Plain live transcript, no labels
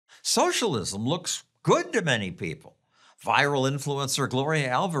Socialism looks good to many people. Viral influencer Gloria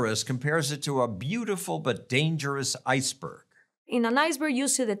Alvarez compares it to a beautiful but dangerous iceberg. In an iceberg, you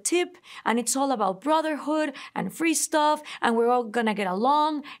see the tip, and it's all about brotherhood and free stuff, and we're all gonna get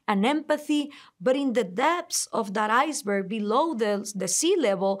along, and empathy. But in the depths of that iceberg, below the sea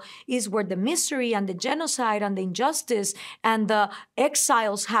level, is where the misery and the genocide and the injustice and the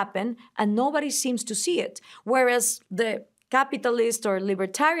exiles happen, and nobody seems to see it. Whereas the capitalist or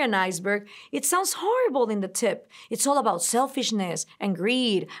libertarian iceberg, it sounds horrible in the tip. It's all about selfishness and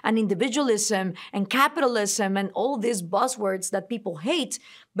greed and individualism and capitalism and all these buzzwords that people hate,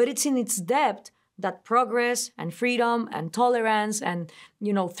 but it's in its depth that progress and freedom and tolerance and,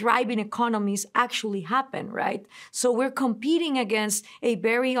 thriving economies actually happen, right? So we're competing against a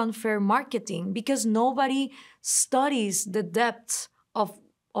very unfair marketing because nobody studies the depths of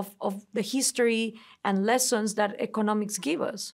the history and lessons that economics give us.